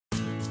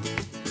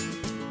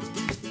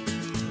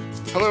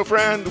Hello,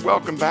 friend.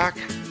 Welcome back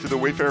to the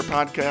Wayfarer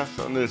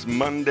Podcast on this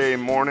Monday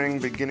morning,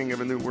 beginning of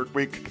a new work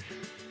week.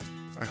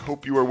 I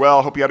hope you are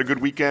well. Hope you had a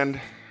good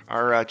weekend.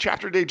 Our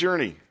chapter day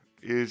journey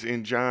is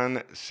in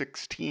John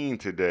 16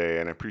 today,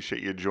 and I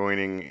appreciate you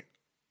joining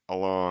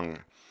along.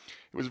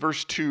 It was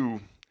verse 2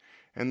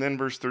 and then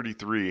verse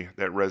 33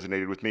 that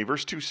resonated with me.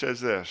 Verse 2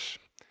 says this: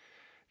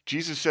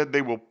 Jesus said,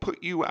 "They will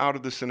put you out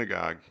of the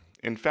synagogue.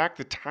 In fact,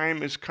 the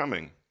time is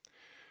coming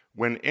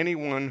when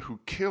anyone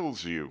who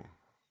kills you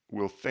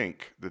will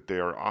think that they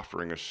are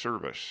offering a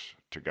service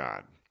to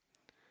God."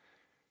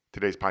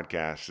 Today's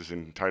podcast is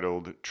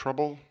entitled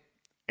Trouble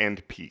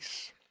and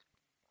Peace.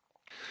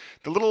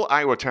 The little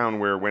Iowa town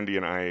where Wendy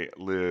and I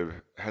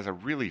live has a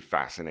really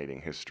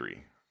fascinating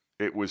history.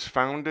 It was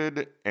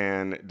founded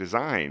and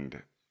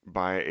designed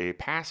by a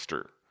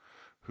pastor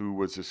who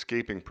was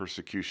escaping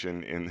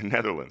persecution in the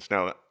Netherlands.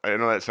 Now, I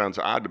know that sounds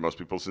odd to most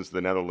people since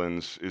the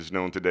Netherlands is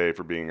known today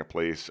for being a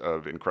place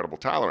of incredible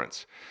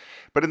tolerance.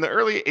 But in the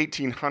early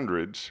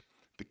 1800s,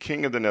 the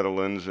King of the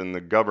Netherlands and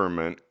the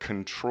government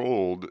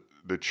controlled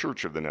the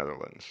Church of the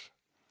Netherlands.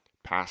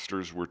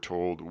 Pastors were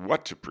told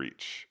what to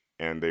preach,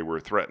 and they were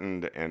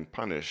threatened and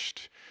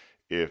punished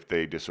if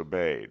they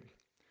disobeyed.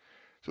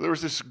 So there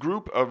was this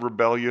group of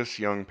rebellious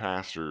young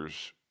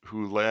pastors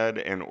who led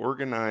an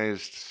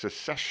organized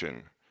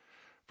secession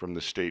from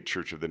the State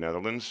Church of the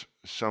Netherlands.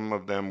 Some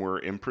of them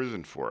were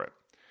imprisoned for it.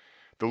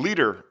 The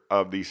leader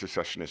of the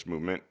secessionist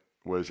movement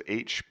was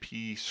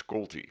H.P.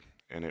 Scholte,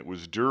 and it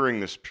was during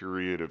this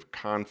period of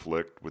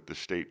conflict with the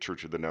State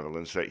Church of the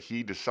Netherlands that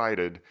he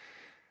decided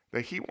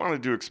that he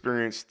wanted to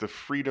experience the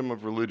freedom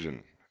of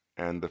religion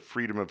and the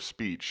freedom of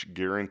speech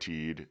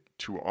guaranteed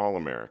to all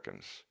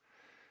Americans.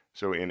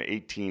 So in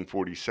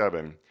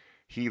 1847,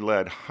 he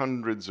led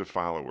hundreds of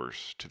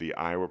followers to the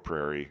Iowa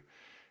Prairie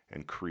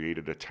and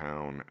created a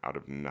town out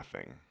of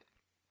nothing.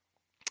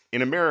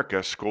 In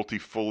America, Scholte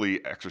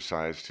fully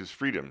exercised his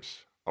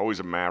freedoms.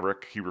 Always a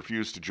maverick, he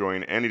refused to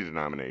join any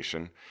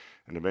denomination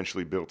and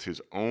eventually built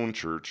his own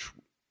church,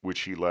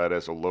 which he led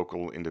as a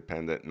local,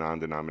 independent,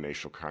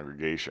 non-denominational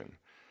congregation.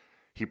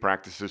 He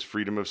practices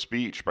freedom of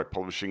speech by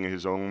publishing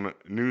his own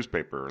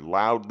newspaper,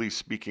 loudly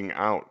speaking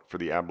out for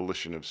the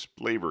abolition of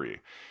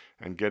slavery,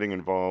 and getting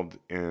involved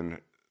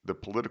in the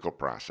political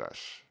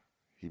process.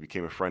 He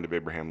became a friend of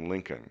Abraham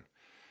Lincoln.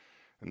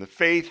 And the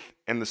faith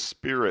and the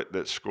spirit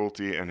that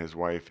Scholte and his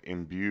wife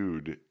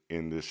imbued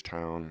in this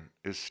town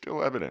is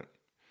still evident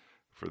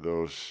for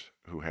those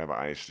who have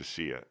eyes to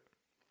see it.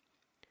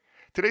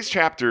 Today's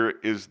chapter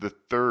is the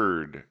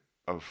third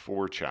of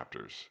 4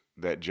 chapters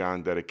that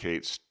John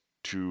dedicates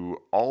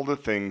to all the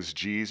things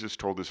Jesus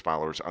told his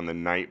followers on the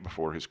night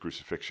before his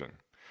crucifixion.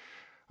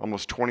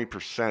 Almost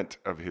 20%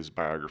 of his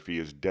biography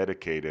is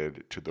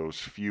dedicated to those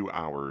few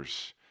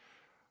hours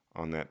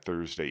on that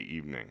Thursday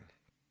evening.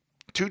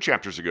 2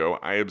 chapters ago,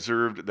 I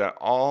observed that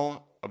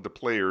all of the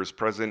players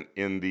present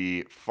in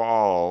the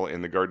fall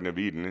in the Garden of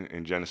Eden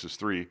in Genesis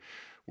 3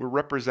 were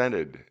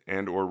represented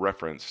and or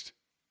referenced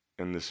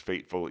in this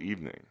fateful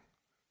evening.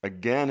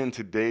 Again, in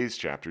today's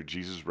chapter,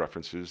 Jesus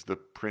references the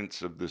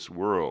prince of this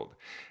world.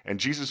 And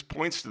Jesus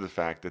points to the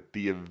fact that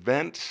the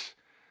events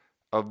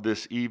of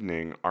this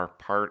evening are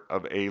part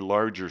of a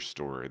larger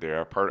story. They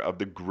are part of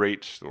the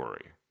great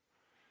story.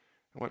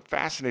 And what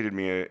fascinated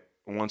me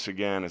once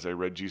again, as I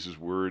read Jesus'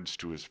 words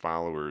to his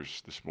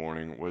followers this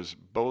morning, was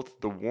both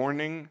the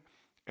warning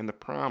and the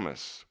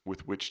promise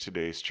with which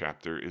today's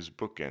chapter is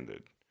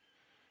bookended.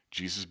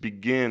 Jesus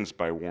begins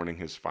by warning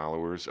his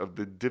followers of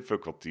the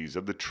difficulties,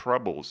 of the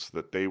troubles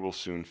that they will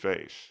soon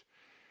face.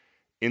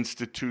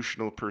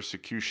 Institutional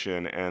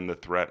persecution and the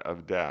threat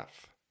of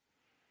death.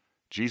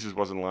 Jesus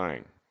wasn't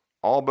lying.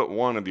 All but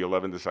one of the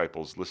 11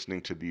 disciples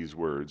listening to these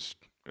words,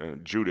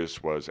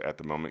 Judas was at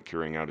the moment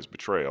carrying out his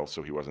betrayal,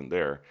 so he wasn't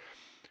there.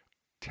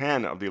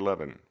 10 of the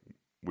 11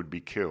 would be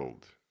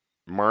killed,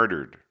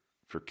 martyred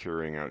for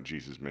carrying out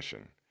Jesus'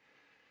 mission.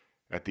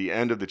 At the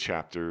end of the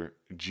chapter,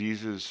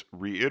 Jesus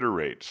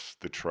reiterates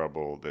the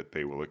trouble that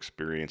they will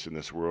experience in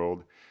this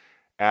world,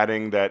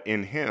 adding that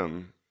in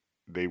him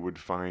they would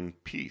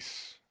find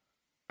peace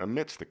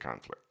amidst the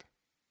conflict.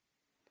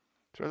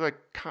 So as I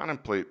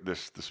contemplate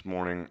this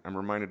morning, I'm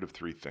reminded of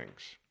 3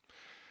 things.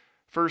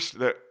 First,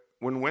 that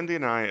when Wendy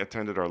and I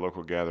attended our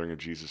local gathering of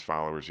Jesus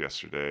followers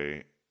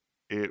yesterday,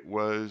 it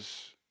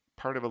was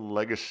part of a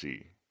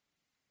legacy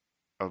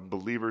of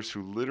believers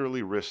who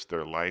literally risked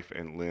their life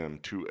and limb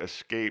to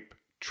escape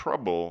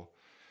trouble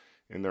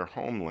in their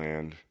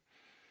homeland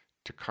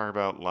to carve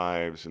out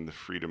lives in the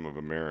freedom of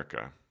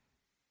America.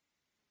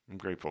 I'm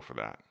grateful for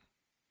that.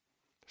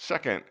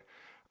 Second,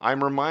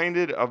 I'm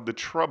reminded of the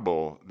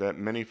trouble that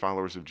many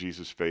followers of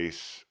Jesus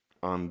face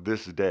on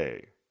this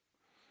day.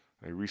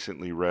 I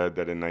recently read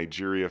that in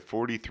Nigeria,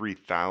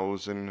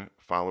 43,000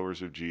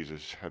 followers of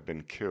Jesus have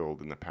been killed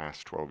in the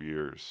past 12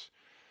 years.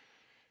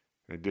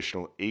 An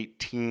additional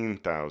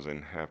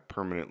 18,000 have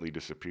permanently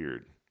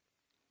disappeared.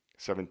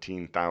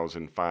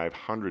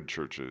 17,500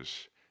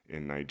 churches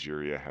in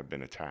Nigeria have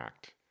been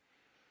attacked.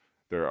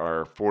 There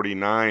are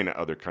 49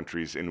 other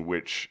countries in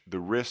which the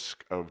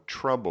risk of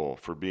trouble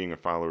for being a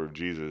follower of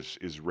Jesus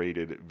is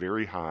rated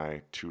very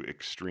high to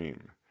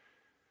extreme.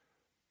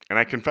 And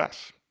I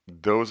confess,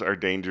 those are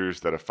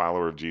dangers that a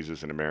follower of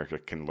Jesus in America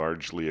can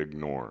largely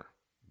ignore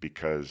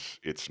because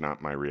it's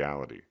not my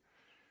reality.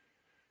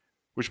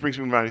 Which brings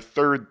me to my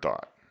third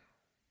thought.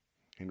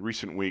 In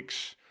recent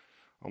weeks,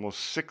 almost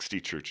 60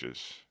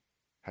 churches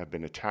have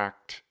been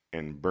attacked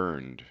and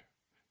burned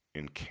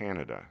in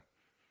Canada.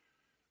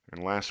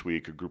 And last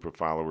week, a group of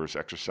followers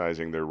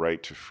exercising their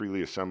right to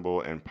freely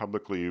assemble and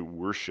publicly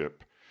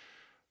worship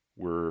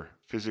were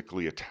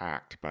physically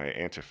attacked by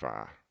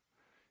Antifa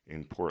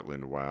in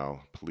Portland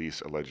while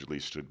police allegedly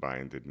stood by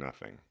and did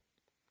nothing.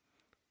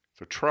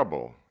 So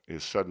trouble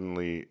is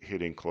suddenly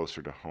hitting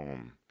closer to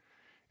home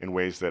in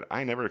ways that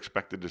I never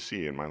expected to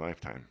see in my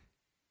lifetime.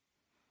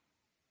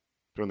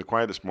 So in the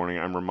quiet this morning,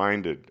 I'm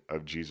reminded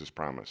of Jesus'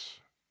 promise,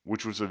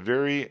 which was a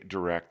very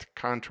direct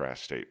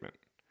contrast statement.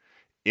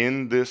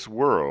 In this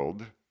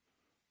world,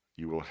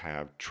 you will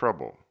have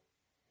trouble,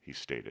 he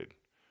stated,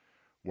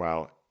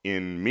 while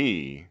in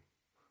me,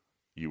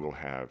 you will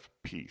have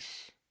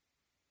peace.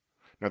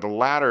 Now, the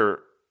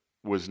latter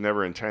was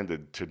never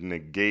intended to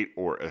negate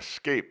or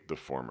escape the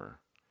former.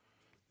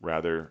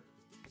 Rather,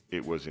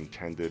 it was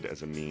intended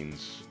as a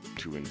means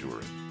to endure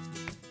it.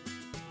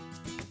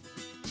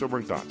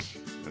 Sobering thoughts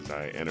as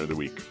I enter the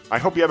week. I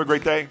hope you have a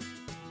great day.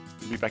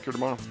 I'll be back here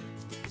tomorrow.